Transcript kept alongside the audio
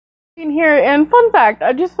Here, and fun fact,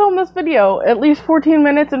 I just filmed this video, at least 14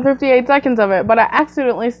 minutes and 58 seconds of it, but I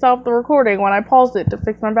accidentally stopped the recording when I paused it to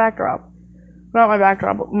fix my backdrop. Not my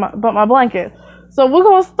backdrop, but my blanket. So we're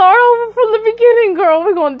gonna start over from the beginning, girl.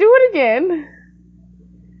 We're gonna do it again.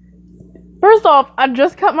 First off, I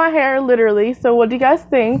just cut my hair, literally, so what do you guys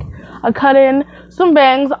think? I cut in some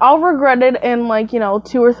bangs. I'll regret it in,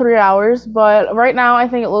 2 or 3 hours, but right now I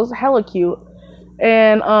think it looks hella cute.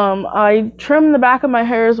 And I trimmed the back of my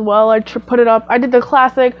hair as well. I put it up. I did the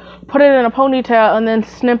classic, put it in a ponytail and then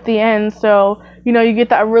snip the ends. So, you get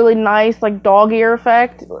that really nice, dog ear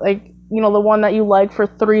effect. The one that you like for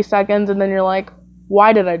 3 seconds and then you're like,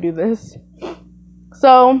 why did I do this?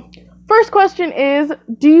 So, first question is,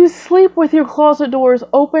 do you sleep with your closet doors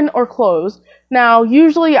open or closed? Now,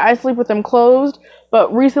 usually I sleep with them closed,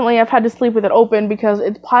 but recently I've had to sleep with it open because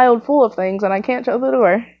it's piled full of things and I can't shut the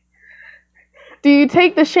door. Do you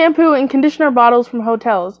take the shampoo and conditioner bottles from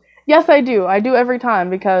hotels? Yes, I do. I do every time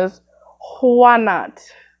because why not?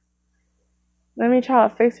 Let me try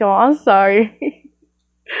to fix y'all. I'm sorry.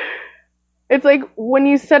 It's like when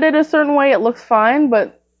you set it a certain way, it looks fine,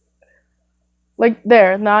 but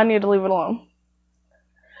there. Now I need to leave it alone.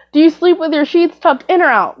 Do you sleep with your sheets tucked in or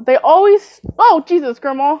out? They always... Oh, Jesus,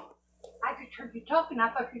 Grandma. I just heard you talking. I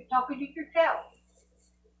thought you were talking to yourself.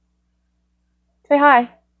 Say hi.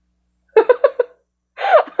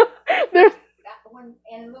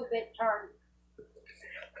 And a little bit turned.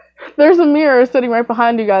 There's a mirror sitting right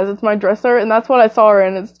behind you guys. It's my dresser, and that's what I saw her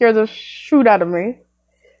in. It scares the shoot out of me.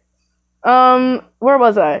 Where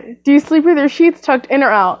was I? Do you sleep with your sheets tucked in or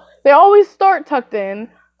out? They always start tucked in,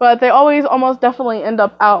 but they always almost definitely end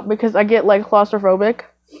up out because I get, claustrophobic.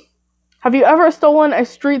 Have you ever stolen a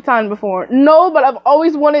street sign before? No, but I've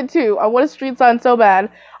always wanted to. I want a street sign so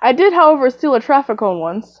bad. I did, however, steal a traffic cone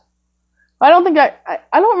once. I don't think I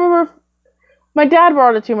don't remember if my dad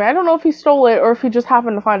brought it to me. I don't know if he stole it or if he just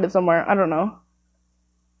happened to find it somewhere. I don't know.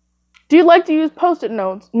 Do you like to use Post-it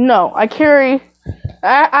notes? No. I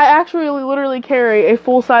actually literally carry a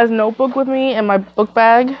full-size notebook with me in my book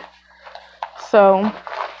bag. So,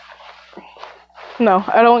 no,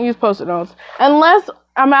 I don't use Post-it notes. Unless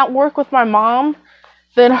I'm at work with my mom,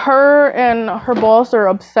 then her and her boss are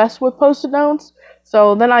obsessed with Post-it notes.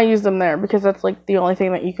 So then I use them there because that's the only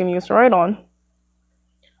thing that you can use to write on.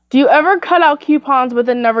 Do you ever cut out coupons but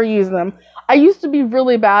then never use them? I used to be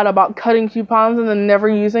really bad about cutting coupons and then never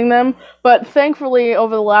using them, but thankfully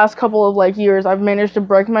over the last couple of years I've managed to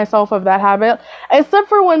break myself of that habit, except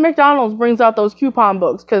for when McDonald's brings out those coupon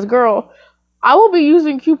books, because girl, I will be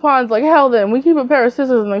using coupons like hell then. We keep a pair of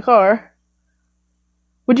scissors in the car.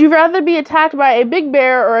 Would you rather be attacked by a big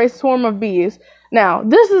bear or a swarm of bees? Now,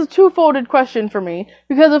 this is a two-folded question for me,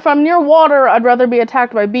 because if I'm near water, I'd rather be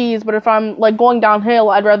attacked by bees, but if I'm, going downhill,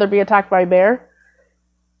 I'd rather be attacked by a bear.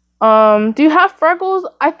 Do you have freckles?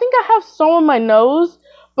 I think I have some on my nose,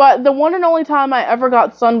 but the one and only time I ever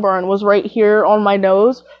got sunburn was right here on my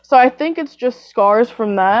nose, so I think it's just scars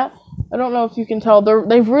from that. I don't know if you can tell.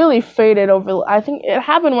 They've really faded over. I think it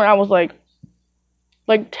happened when I was,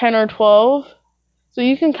 10 or 12, so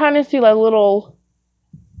you can kind of see, little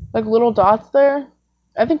dots there.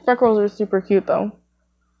 I think freckles are super cute though.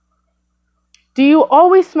 Do you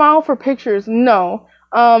always smile for pictures? No.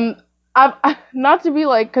 I've not to be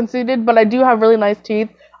conceited, but I do have really nice teeth.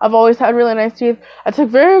 I've always had really nice teeth. I took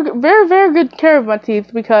very, very, very good care of my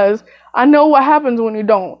teeth because I know what happens when you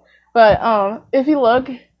don't. But if you look,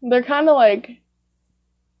 they're kind of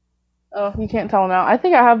oh, you can't tell now. I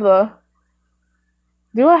think I have the.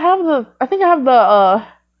 Do I have the? I think I have the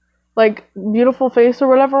beautiful face or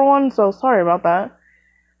whatever one, so sorry about that.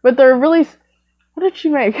 But they're really, what did she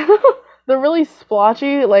make? They're really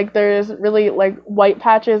splotchy, there's really, white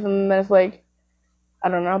patches, and there's, I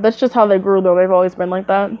don't know, that's just how they grew, though, they've always been like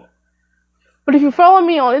that. But if you follow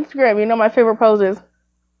me on Instagram, you know my favorite poses.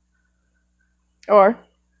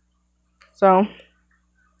 So,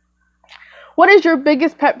 what is your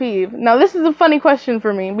biggest pet peeve? Now, this is a funny question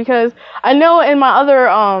for me, because I know in my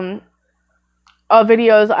other,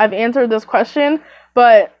 videos I've answered this question,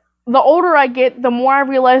 but the older I get, the more I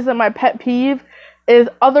realize that my pet peeve is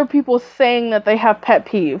other people saying that they have pet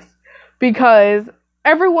peeves, because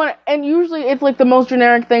everyone, and usually it's the most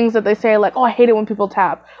generic things that they say, oh, I hate it when people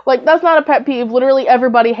tap. That's not a pet peeve. Literally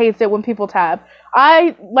everybody hates it when people tap.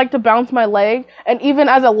 I like to bounce my leg, and even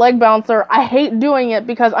as a leg bouncer, I hate doing it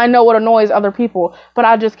because I know what annoys other people, but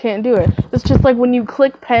I just can't do it. It's just when you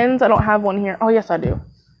click pens. I don't have one here. Oh yes, I do.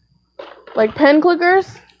 Pen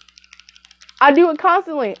clickers, I do it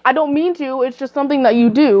constantly. I don't mean to, it's just something that you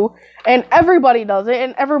do, and everybody does it,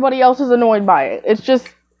 and everybody else is annoyed by it. It's just,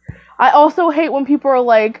 I also hate when people are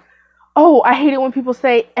Oh, I hate it when people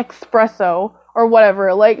say espresso or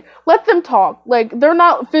whatever. Like, let them talk. Like, they're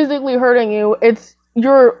not physically hurting you. It's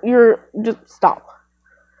you're just stop.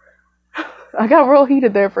 I got real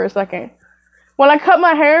heated there for a second. When I cut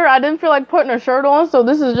my hair, I didn't feel like putting a shirt on, so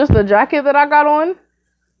this is just the jacket that I got on.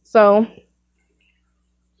 So,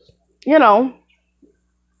 you know,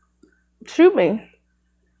 shoot me.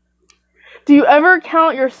 Do you ever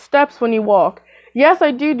count your steps when you walk? Yes,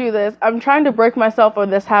 I do this. I'm trying to break myself of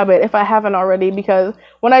this habit if I haven't already, because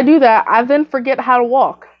when I do that, I then forget how to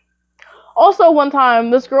walk. Also, one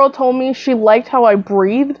time, this girl told me she liked how I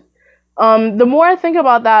breathed. The more I think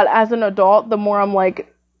about that as an adult, the more I'm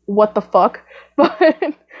like, what the fuck? But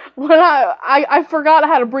when I forgot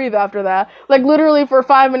how to breathe after that. Like, literally for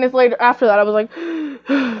 5 minutes later after that, I was like,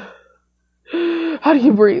 how do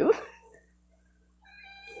you breathe?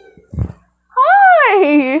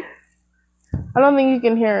 Hi! I don't think you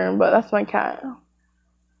can hear him, but that's my cat.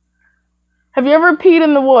 Have you ever peed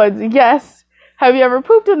in the woods? Yes. Have you ever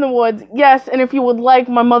pooped in the woods? Yes. And if you would like,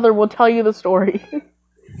 my mother will tell you the story. Come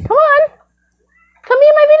on. Come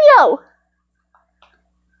in my video.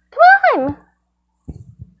 Come on.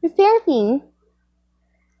 You're staring.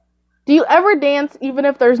 Do you ever dance even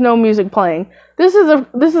if there's no music playing? This is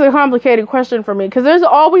a complicated question for me because there's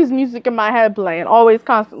always music in my head playing, always,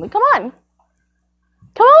 constantly. Come on.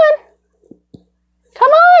 Come on. Come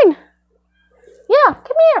on. Yeah,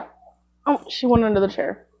 come here. Oh, she went under the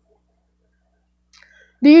chair.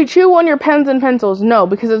 Do you chew on your pens and pencils? No,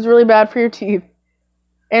 because it's really bad for your teeth.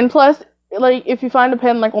 And plus, like, if you find a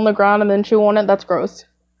pen, like, on the ground and then chew on it, that's gross.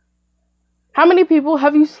 How many people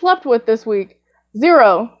have you slept with this week?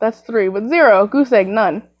 0. That's 3. But 0. Goose egg,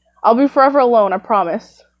 none. I'll be forever alone, I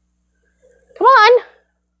promise. Come on.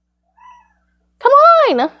 Come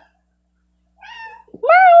on.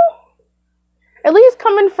 Meow. At least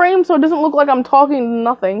come in frame so it doesn't look like I'm talking to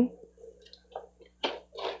nothing.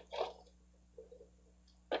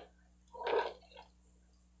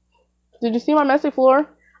 Did you see my messy floor?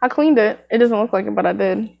 I cleaned it. It doesn't look like it, but I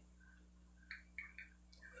did.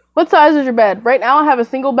 What size is your bed? Right now I have a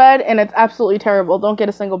single bed, and it's absolutely terrible. Don't get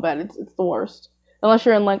a single bed. It's the worst. Unless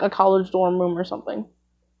you're in, like, a college dorm room or something.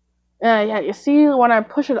 Yeah, you see, when I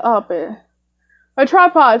push it up, my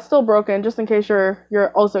tripod's still broken, just in case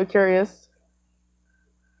you're also curious.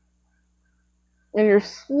 And you're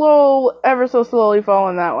ever so slowly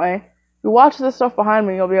falling that way. If you watch this stuff behind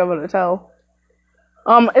me, you'll be able to tell.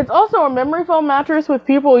 It's also a memory foam mattress, which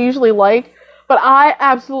people usually like, but I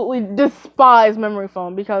absolutely despise memory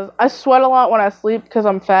foam because I sweat a lot when I sleep because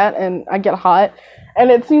I'm fat and I get hot, and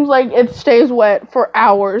it seems like it stays wet for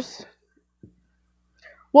hours.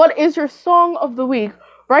 What is your song of the week?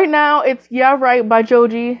 Right now, it's Yeah Right by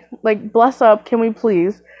Joji, like, bless up, can we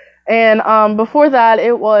please? And before that,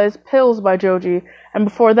 it was Pills by Joji, and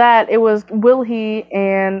before that, it was Will He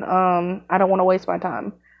and I Don't Want to Waste My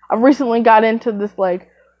Time. I've recently got into this, like,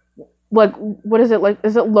 what is it, like,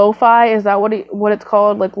 is it lo-fi? Is that what it's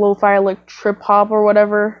called? Like, lo-fi, like, trip-hop or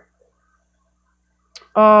whatever?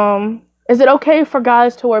 Is it okay for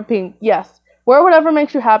guys to wear pink? Yes. Wear whatever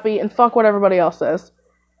makes you happy and fuck what everybody else says.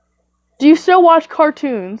 Do you still watch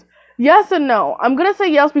cartoons? Yes and no. I'm gonna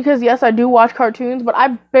say yes because, yes, I do watch cartoons, but I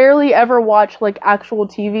barely ever watch, like, actual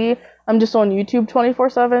TV. I'm just on YouTube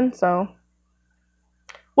 24/7, so.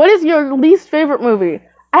 What is your least favorite movie?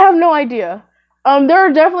 I have no idea. There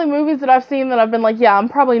are definitely movies that I've seen that I've been like, yeah, I'm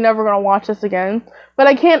probably never gonna watch this again. But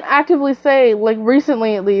I can't actively say, like,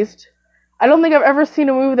 recently at least, I don't think I've ever seen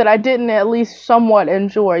a movie that I didn't at least somewhat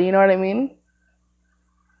enjoy, you know what I mean?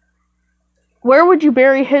 Where would you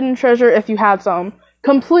bury hidden treasure if you had some?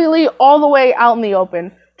 Completely all the way out in the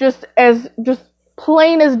open. Just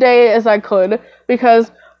plain as day as I could,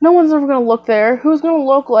 because no one's ever gonna look there. Who's gonna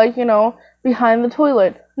look, like, you know, behind the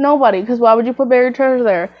toilet? Nobody, because why would you put buried treasure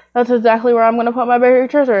there? That's exactly where I'm going to put my buried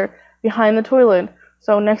treasure, behind the toilet.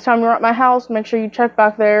 So next time you're at my house, make sure you check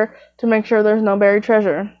back there to make sure there's no buried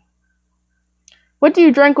treasure. What do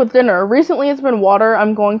you drink with dinner? Recently it's been water.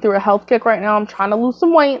 I'm going through a health kick right now. I'm trying to lose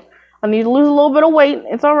some weight. I need to lose a little bit of weight.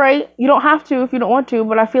 It's alright. You don't have to if you don't want to,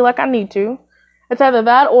 but I feel like I need to. It's either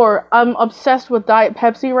that or I'm obsessed with Diet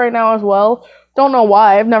Pepsi right now as well. Don't know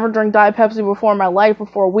why. I've never drank Diet Pepsi before in my life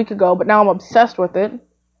before a week ago, but now I'm obsessed with it.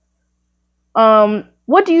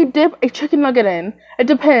 What do you dip a chicken nugget in? It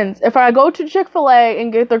depends. If I go to Chick-fil-A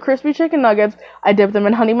and get their crispy chicken nuggets, I dip them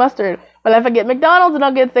in honey mustard. But if I get McDonald's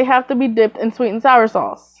nuggets, they have to be dipped in sweet and sour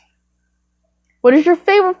sauce. What is your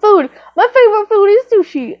favorite food? My favorite food is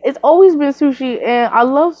sushi. It's always been sushi, and I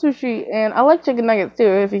love sushi, and I like chicken nuggets too,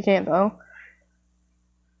 if you can't tell.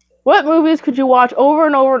 What movies could you watch over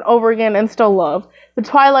and over and over again and still love? The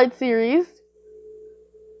Twilight series.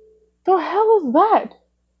 The hell is that?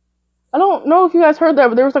 I don't know if you guys heard that,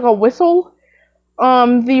 but there was like a whistle.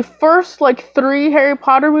 The first like 3 Harry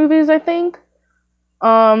Potter movies, I think.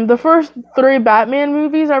 The first 3 Batman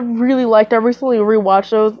movies I really liked. I recently rewatched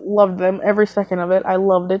those. Loved them. Every second of it. I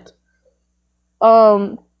loved it.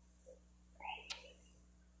 I'm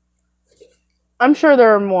sure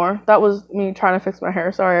there are more. That was me trying to fix my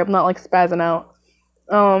hair. Sorry, I'm not like spazzing out.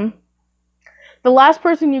 The last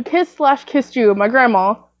person you kissed / kissed you, my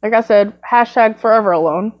grandma. Like I said, hashtag forever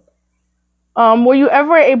alone. Were you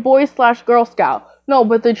ever a boy / Girl Scout? No,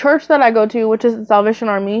 but the church that I go to, which is the Salvation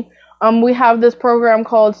Army, we have this program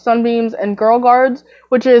called Sunbeams and Girl Guards,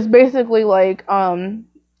 which is basically like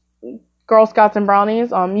Girl Scouts and Brownies.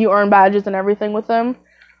 You earn badges and everything with them.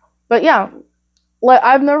 But yeah, like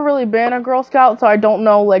I've never really been a Girl Scout, so I don't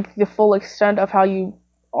know like the full extent of how you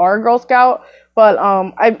are a Girl Scout. But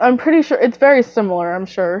I'm pretty sure it's very similar. I'm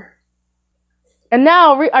sure. And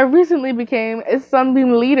now I recently became a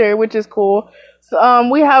Sunbeam leader, which is cool. So,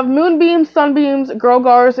 we have Moonbeams, Sunbeams, Girl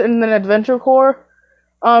Guards, and then Adventure Corps.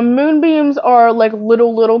 Moonbeams are like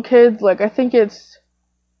little kids. Like I think it's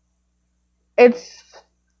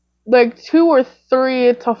like 2 or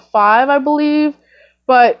 3 to 5, I believe.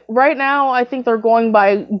 But right now, I think they're going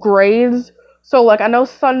by grades. So like I know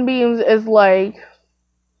Sunbeams is like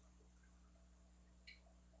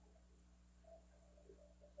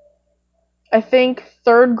I think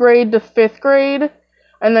 3rd grade to 5th grade,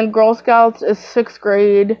 and then Girl Scouts is 6th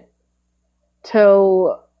grade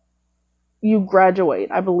till you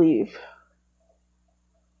graduate, I believe.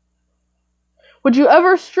 Would you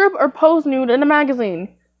ever strip or pose nude in a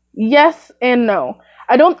magazine? Yes and no.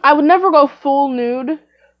 I would never go full nude,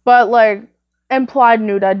 but like implied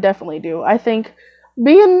nude I definitely do. I think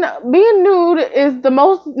being nude is the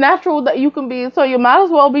most natural that you can be, so you might as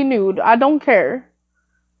well be nude. I don't care.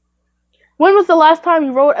 When was the last time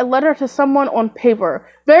you wrote a letter to someone on paper?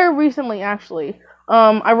 Very recently, actually.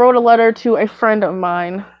 I wrote a letter to a friend of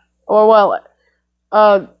mine. Or, well,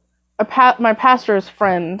 my pastor's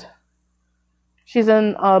friend. She's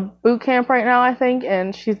in boot camp right now, I think,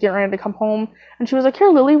 and she's getting ready to come home. And she was like, here,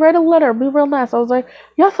 Lily, write a letter. Be real nice. I was like,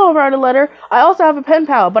 yes, I'll write a letter. I also have a pen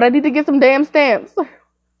pal, but I need to get some damn stamps.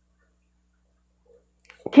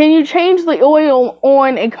 Can you change the oil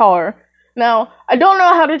on a car? Now, I don't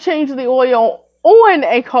know how to change the oil on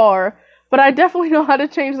a car, but I definitely know how to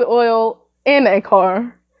change the oil in a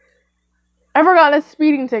car. Ever gotten a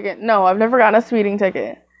speeding ticket? No, I've never gotten a speeding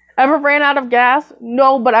ticket. Ever ran out of gas?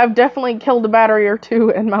 No, but I've definitely killed a battery or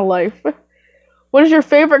 2 in my life. What is your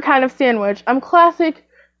favorite kind of sandwich? I'm classic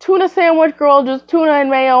tuna sandwich girl, just tuna and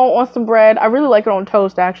mayo on some bread. I really like it on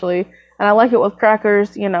toast, actually, and I like it with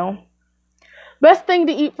crackers, you know. Best thing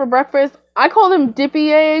to eat for breakfast? I call them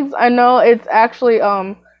dippy eggs. I know it's actually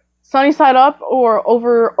sunny side up or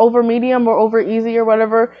over medium or over easy or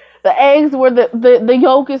whatever. The eggs where the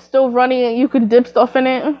yolk is still runny and you can dip stuff in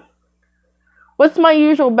it. What's my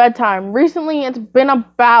usual bedtime? Recently it's been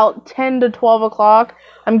about 10 to 12 o'clock.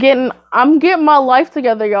 I'm getting my life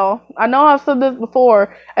together, y'all. I know I've said this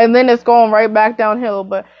before and then it's going right back downhill,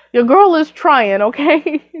 but your girl is trying,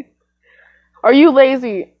 okay? Are you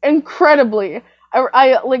lazy? Incredibly.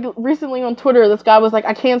 I like recently on Twitter, this guy was like,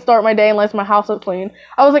 I can't start my day unless my house is clean.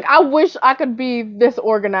 I was like, I wish I could be this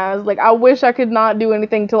organized. Like, I wish I could not do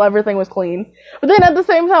anything till everything was clean. But then at the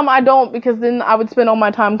same time, I don't, because then I would spend all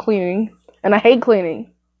my time cleaning. And I hate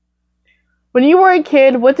cleaning. When you were a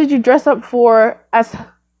kid, what did you dress up for as...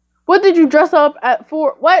 What did you dress up at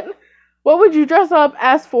for... What? What would you dress up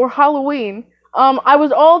as for Halloween? I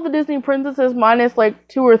was all the Disney princesses minus like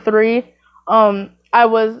 2 or 3. I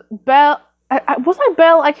was Belle... was I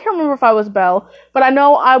Belle? I can't remember if I was Belle, but I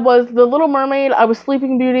know I was the Little Mermaid, I was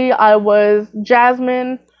Sleeping Beauty, I was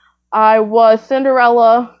Jasmine, I was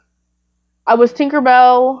Cinderella, I was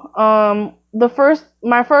Tinkerbell.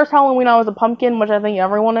 My first Halloween I was a pumpkin, which I think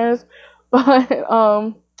everyone is, but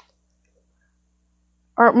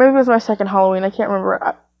or maybe it was my second Halloween, I can't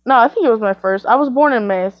remember. No, I think it was my first. I was born in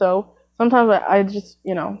May, so sometimes I just,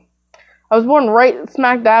 you know, I was born right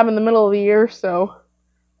smack dab in the middle of the year, so...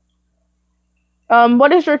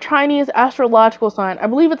 what is your Chinese astrological sign? I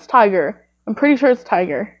believe it's Tiger. I'm pretty sure it's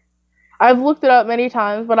Tiger. I've looked it up many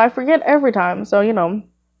times, but I forget every time, so, you know.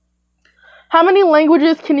 How many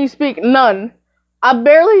languages can you speak? None. I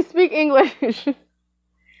barely speak English.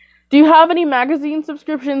 Do you have any magazine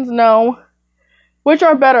subscriptions? No. Which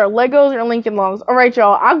are better, Legos or Lincoln Logs? Alright,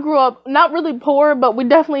 y'all, I grew up not really poor, but we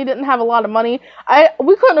definitely didn't have a lot of money.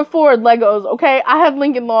 We couldn't afford Legos, okay? I had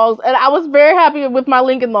Lincoln Logs, and I was very happy with my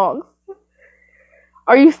Lincoln Logs.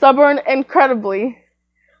 Are you stubborn? Incredibly.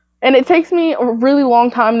 And it takes me a really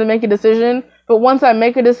long time to make a decision But once I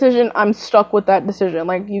make a decision, I'm stuck with that decision.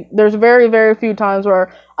 Like, there's very, very few times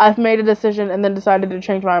where I've made a decision and then decided to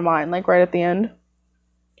change my mind, like right at the end.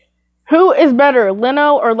 Who is better,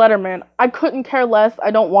 Leno or Letterman? I couldn't care less.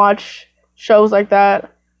 I don't watch shows like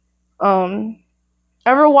that.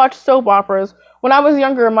 Ever watched soap operas? When I was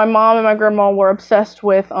younger, my mom and my grandma were obsessed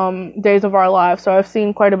with Days of Our Lives, so I've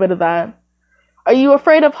seen quite a bit of that. Are you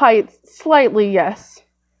afraid of heights? Slightly, yes.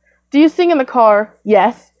 Do you sing in the car?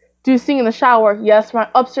 Yes. Do you sing in the shower? Yes. My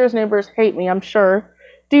upstairs neighbors hate me, I'm sure.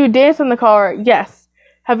 Do you dance in the car? Yes.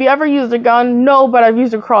 Have you ever used a gun? No, but I've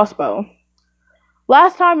used a crossbow.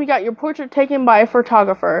 Last time you got your portrait taken by a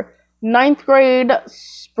photographer. 9th grade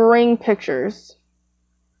spring pictures.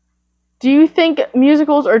 Do you think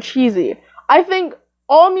musicals are cheesy? I think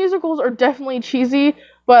all musicals are definitely cheesy,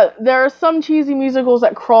 but there are some cheesy musicals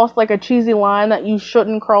that cross like a cheesy line that you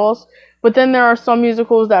shouldn't cross. But then there are some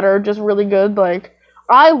musicals that are just really good. Like,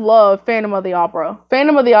 I love Phantom of the Opera.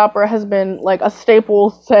 Phantom of the Opera has been like a staple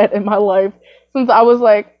set in my life since I was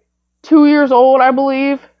like 2 years old, I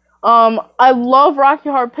believe. I love Rocky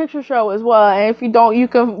Horror Picture Show as well, and if you don't, you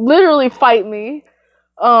can literally fight me.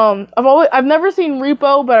 I've never seen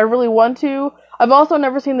Repo, but I really want to. I've also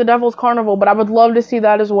never seen The Devil's Carnival, but I would love to see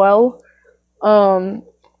that as well.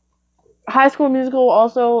 High School Musical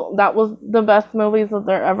also, that was the best movies that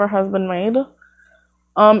there ever has been made.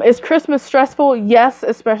 Is Christmas stressful? Yes,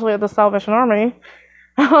 especially at the Salvation Army.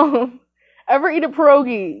 Ever eat a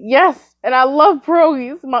pierogi? Yes, and I love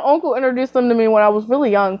pierogies. My uncle introduced them to me when I was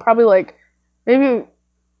really young, probably like maybe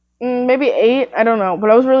 8, I don't know, but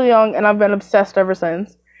I was really young and I've been obsessed ever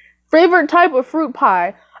since. Favorite type of fruit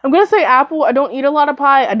pie? I'm gonna say apple. I don't eat a lot of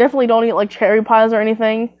pie. I definitely don't eat like cherry pies or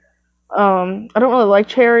anything. I don't really like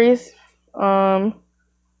cherries.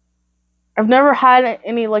 I've never had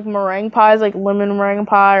any like meringue pies, like lemon meringue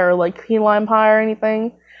pie or like key lime pie or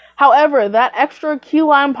anything. However, that extra key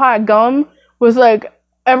lime pie gum was like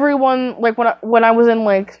everyone, like when I was in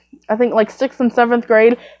like I think like 6th and 7th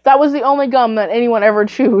grade, that was the only gum that anyone ever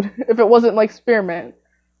chewed if it wasn't like spearmint.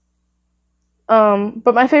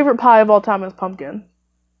 But my favorite pie of all time is pumpkin.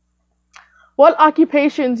 What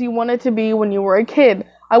occupations you wanted to be when you were a kid?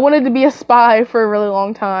 I wanted to be a spy for a really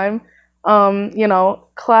long time.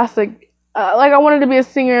 Classic. Like I wanted to be a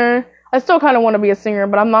singer. I still kind of want to be a singer,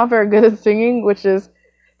 but I'm not very good at singing, which is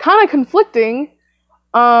kind of conflicting.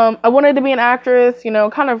 I wanted to be an actress,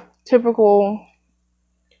 kind of typical.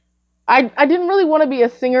 I didn't really want to be a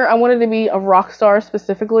singer. I wanted to be a rock star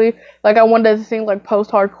specifically. Like I wanted to sing like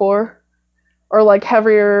post-hardcore or like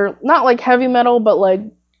heavier, not like heavy metal, but like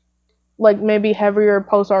maybe heavier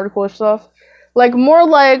post-hardcore stuff. Like more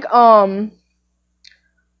like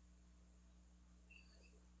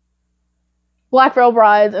Black Veil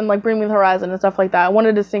Brides and like Bring Me the Horizon and stuff like that. I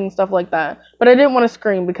wanted to sing stuff like that, but I didn't want to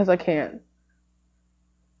scream because I can't.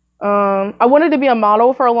 I wanted to be a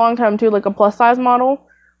model for a long time too, like a plus size model,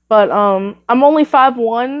 but I'm only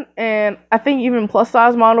 5'1", and I think even plus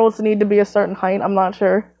size models need to be a certain height. I'm not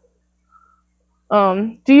sure.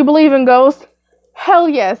 Do you believe in ghosts? Hell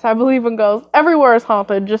yes, I believe in ghosts. Everywhere is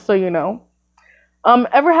haunted, just so you know.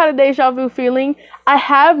 Ever had a deja vu feeling? I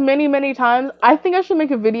have many, many times. I think I should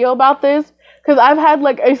make a video about this, because I've had,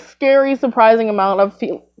 like, a scary, surprising amount of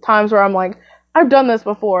times where I'm like, I've done this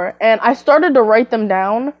before. And I started to write them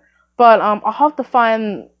down, but I'll have to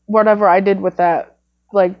find whatever I did with that,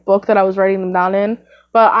 like, book that I was writing them down in.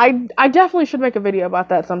 But I definitely should make a video about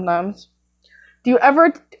that sometimes. Do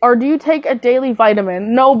you take a daily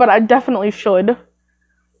vitamin? No, but I definitely should.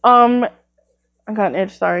 I got an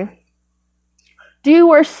itch, sorry. Do you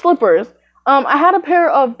wear slippers? I had a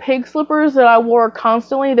pair of pig slippers that I wore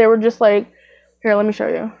constantly. They were just like, here, let me show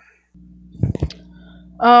you.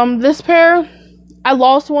 This pair, I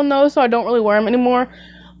lost one though, so I don't really wear them anymore.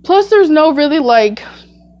 Plus, there's no really like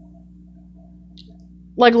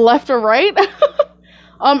left or right.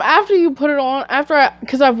 After you put it on,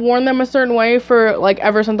 because I've worn them a certain way for like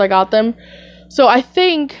ever since I got them. So I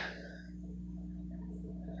think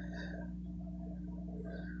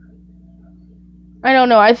I don't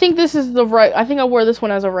know. I think this is the right. I think I wore this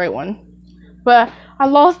one as a right one. But I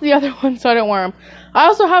lost the other one, so I didn't wear them. I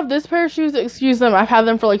also have this pair of shoes. Excuse them. I've had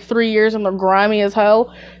them for like 3 years, and they're grimy as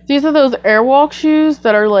hell. These are those Airwalk shoes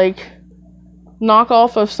that are like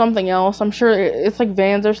knockoff of something else. I'm sure it's like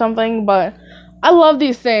Vans or something. But I love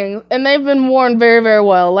these things, and they've been worn very, very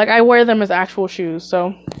well. Like, I wear them as actual shoes.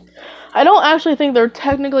 So I don't actually think they're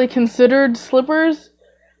technically considered slippers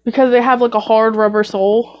because they have like a hard rubber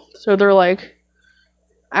sole. So they're like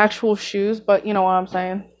actual shoes, but you know what I'm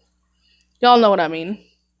saying. Y'all know what I mean.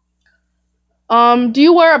 Do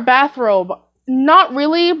you wear a bathrobe? Not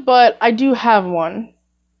really, but I do have one.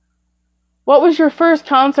 What was your first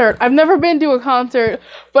concert? I've never been to a concert,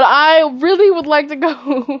 but I really would like to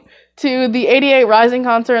go to the 88 Rising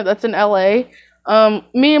concert that's in LA.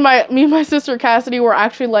 Me and my sister Cassidy were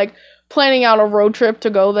actually like planning out a road trip to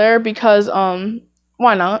go there because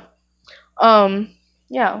why not?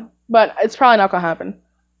 Yeah, but it's probably not gonna happen.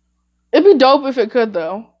 It'd be dope if it could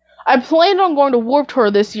though. I planned on going to Warped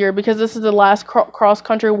Tour this year because this is the last cross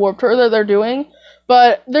country Warped Tour that they're doing.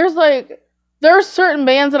 But there are certain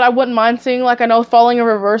bands that I wouldn't mind seeing. Like I know Falling in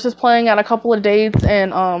Reverse is playing at a couple of dates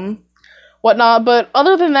and whatnot. But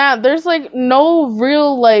other than that, there's like no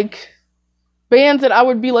real like bands that I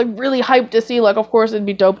would be like really hyped to see. Like of course it'd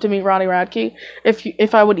be dope to meet Ronnie Radke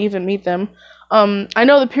if I would even meet them. I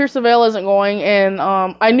know that Pierce the Veil isn't going, and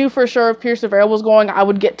I knew for sure if Pierce the Veil was going, I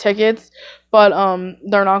would get tickets, but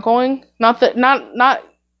they're not going. Not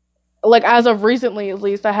like as of recently, at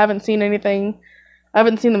least. I haven't seen anything. I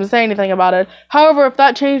haven't seen them say anything about it. However, if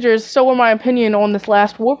that changes, so will my opinion on this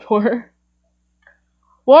last Warped Tour.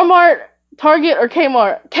 Walmart, Target, or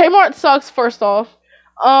Kmart? Kmart sucks. First off,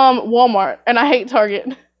 Walmart, and I hate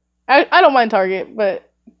Target. I don't mind Target, but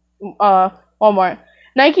Walmart.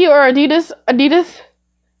 Nike or Adidas? Adidas.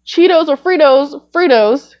 Cheetos or Fritos?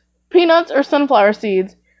 Fritos. Peanuts or sunflower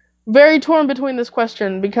seeds? Very torn between this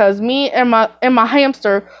question because me and my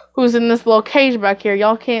hamster, who's in this little cage back here,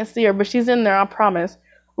 y'all can't see her, but she's in there, I promise,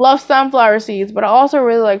 love sunflower seeds, but I also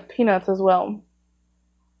really like peanuts as well.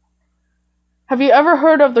 Have you ever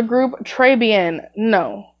heard of the group Très Bien?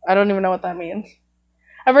 No. I don't even know what that means.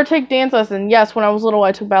 Ever take dance lesson? Yes, when I was little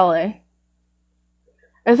I took ballet.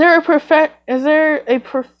 Is there a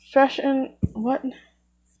profession? What?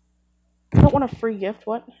 I don't want a free gift.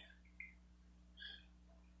 What?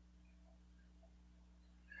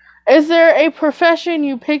 Is there a profession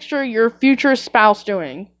you picture your future spouse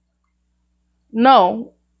doing?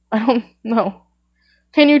 No. I don't know.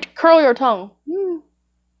 Can you curl your tongue?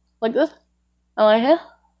 Like this? I like it.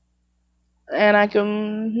 And I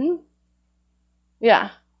can...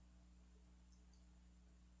 Yeah.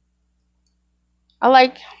 I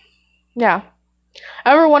like... Yeah.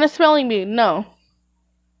 Ever want a spelling bee? No.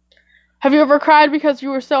 Have you ever cried because you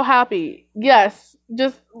were so happy? Yes.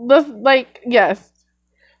 Yes.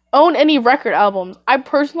 Own any record albums? I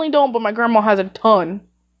personally don't, but my grandma has a ton.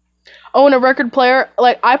 Own a record player?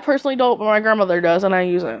 Like, I personally don't, but my grandmother does, and I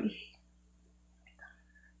use it.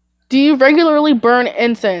 Do you regularly burn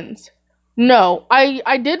incense? No.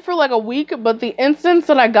 I did for like a week, but the incense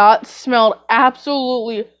that I got smelled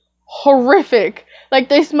absolutely horrific. Like,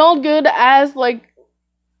 they smelled good as, like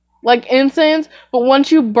incense, but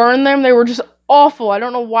once you burn them, they were just awful. I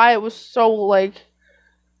don't know why it was so, like,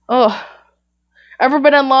 ugh. Ever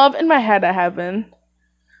been in love? In my head, I have been.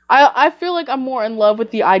 I feel like I'm more in love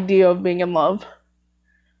with the idea of being in love.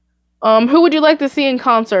 Who would you like to see in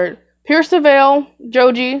concert? Pierce the Veil,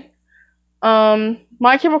 Joji,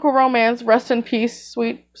 My Chemical Romance, rest in peace,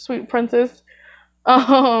 sweet princess.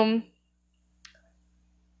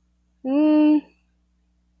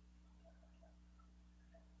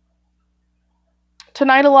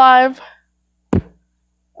 Tonight Alive.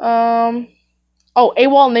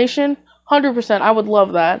 AWOL Nation. 100%. I would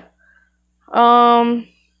love that.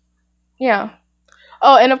 Yeah.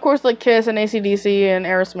 Oh, and of course, like Kiss and AC/DC and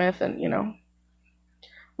Aerosmith and, you know.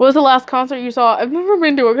 What was the last concert you saw? I've never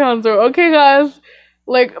been to a concert. Okay, guys.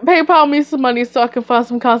 Like, PayPal me some money so I can find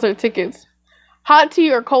some concert tickets. Hot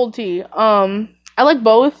tea or cold tea? I like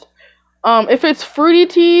both. If it's fruity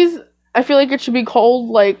teas, I feel like it should be cold,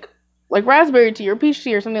 like raspberry tea or peach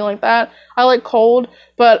tea or something like that. I like cold,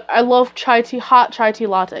 but I love hot chai tea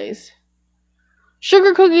lattes.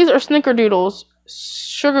 Sugar cookies or snickerdoodles?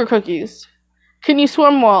 Sugar cookies. Can you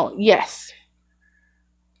swim well? Yes.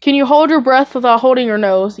 Can you hold your breath without holding your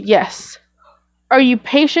nose? Yes. Are you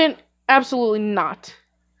patient? Absolutely not.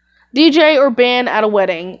 DJ or band at a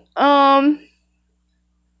wedding? I'm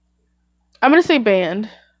gonna say band.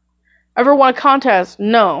 Ever won a contest?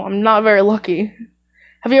 No, I'm not very lucky.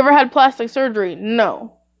 Have you ever had plastic surgery?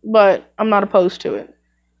 No, but I'm not opposed to it.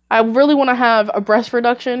 I really want to have a breast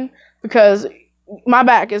reduction because my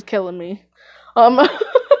back is killing me.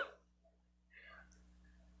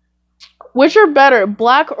 Which are better,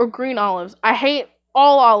 black or green olives? I hate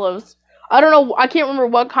all olives. I don't know, I can't remember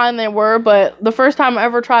what kind they were, but the first time I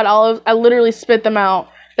ever tried olives, I literally spit them out.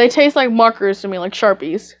 They taste like markers to me, like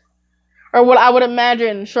Sharpies. Or what I would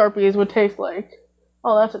imagine Sharpies would taste like.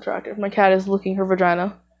 Oh, that's attractive. My cat is licking her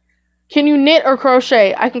vagina. Can you knit or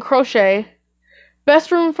crochet? I can crochet.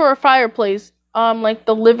 Best room for a fireplace? Like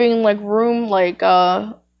the living, like, room, like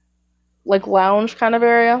lounge kind of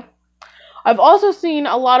area. I've also seen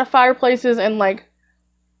a lot of fireplaces in, like,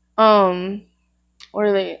 what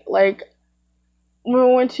are they? Like, when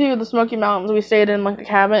we went to the Smoky Mountains, we stayed in like a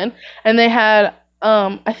cabin, and they had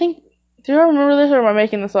I think, do you remember this, or am I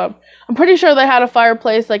making this up? I'm pretty sure they had a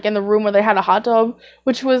fireplace like in the room where they had a hot tub,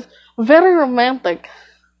 which was very romantic.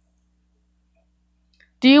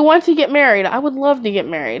 Do you want to get married? I would love to get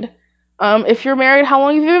married. If you're married, how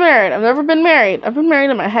long have you been married? I've never been married. I've been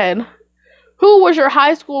married in my head. Who was your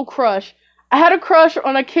high school crush? I had a crush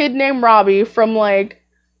on a kid named Robbie from like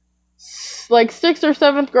 6th or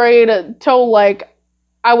 7th grade till like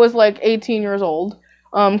I was like 18 years old.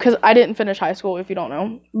 Cause I didn't finish high school, if you don't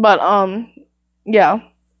know. But yeah.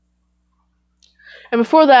 And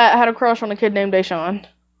before that, I had a crush on a kid named Deshaun.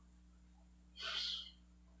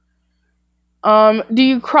 Do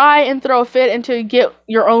you cry and throw a fit until you get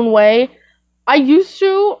your own way? I used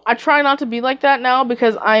to. I try not to be like that now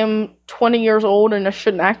because I am 20 years old and I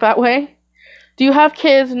shouldn't act that way. Do you have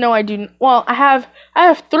kids? No, I do. Well, I have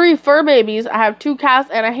 3 fur babies. I have 2 cats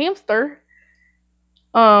and a hamster.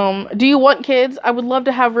 Do you want kids? I would love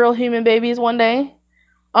to have real human babies one day.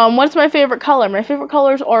 What's my favorite color? My favorite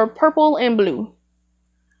colors are purple and blue.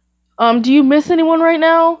 Do you miss anyone right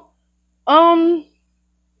now? No,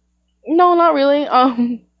 not really.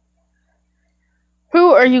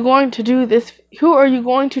 Who are you going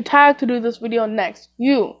to tag to do this video next?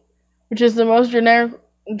 You, which is the most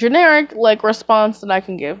generic like response that I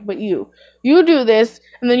can give, but you do this,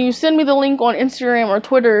 and then you send me the link on Instagram or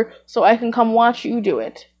Twitter so I can come watch you do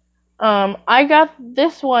it. I got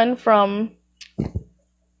this one from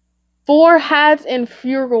 4 Hats and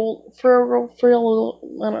Frugal,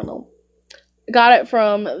 I don't know. Got it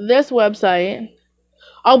from this website.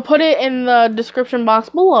 I'll put it in the description box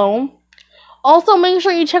below. Also, make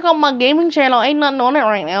sure you check out my gaming channel. Ain't nothing on it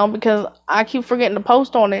right now because I keep forgetting to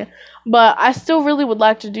post on it. But I still really would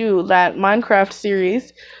like to do that Minecraft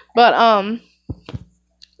series. But,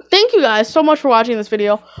 thank you guys so much for watching this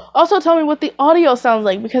video. Also, tell me what the audio sounds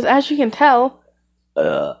like because as you can tell,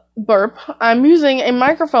 burp, I'm using a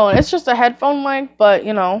microphone. It's just a headphone mic, but,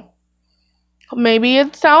 you know, maybe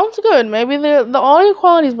it sounds good. Maybe the audio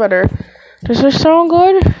quality is better. Does this sound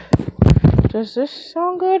good? Does this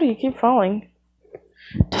sound good? You keep falling.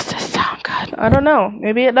 Does this sound good? I don't know.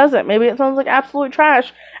 Maybe it doesn't. Maybe it sounds like absolute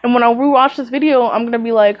trash. And when I rewatch this video, I'm going to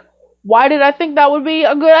be like, why did I think that would be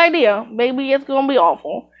a good idea? Maybe it's going to be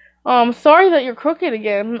awful. Sorry that you're crooked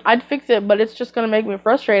again. I'd fix it, but it's just going to make me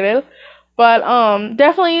frustrated. But,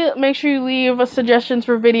 definitely make sure you leave suggestions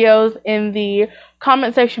for videos in the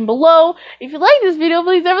comment section below. If you like this video,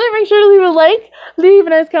 please definitely make sure to leave a like, leave a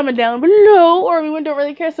nice comment down below, or if you don't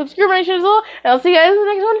really care, subscribe to my channel, and I'll see you guys in the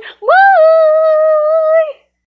next one. Bye!